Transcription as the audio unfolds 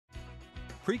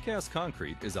Precast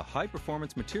concrete is a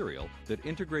high-performance material that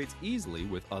integrates easily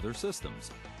with other systems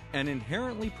and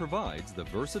inherently provides the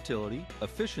versatility,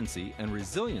 efficiency, and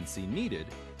resiliency needed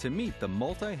to meet the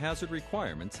multi-hazard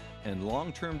requirements and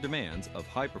long-term demands of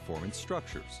high-performance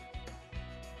structures.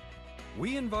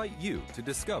 We invite you to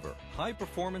discover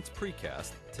high-performance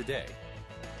precast today.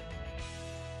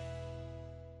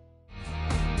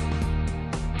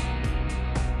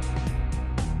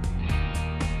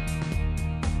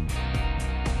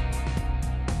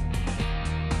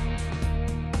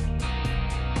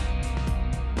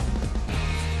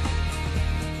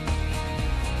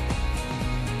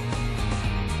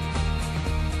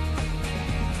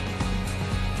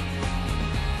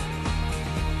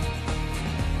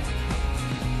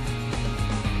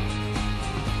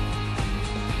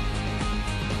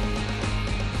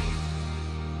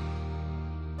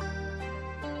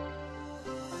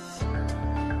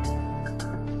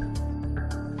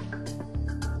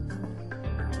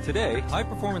 Today,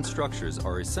 high-performance structures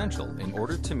are essential in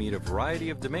order to meet a variety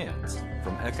of demands,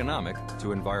 from economic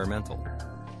to environmental.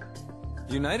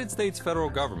 The United States federal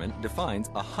government defines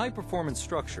a high-performance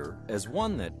structure as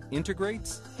one that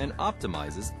integrates and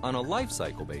optimizes on a life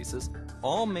cycle basis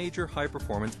all major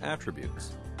high-performance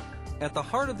attributes. At the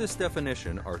heart of this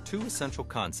definition are two essential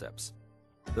concepts.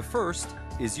 The first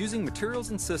is using materials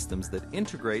and systems that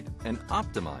integrate and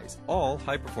optimize all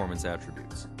high-performance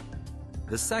attributes.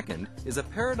 The second is a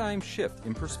paradigm shift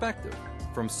in perspective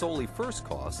from solely first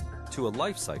cost to a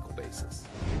life cycle basis.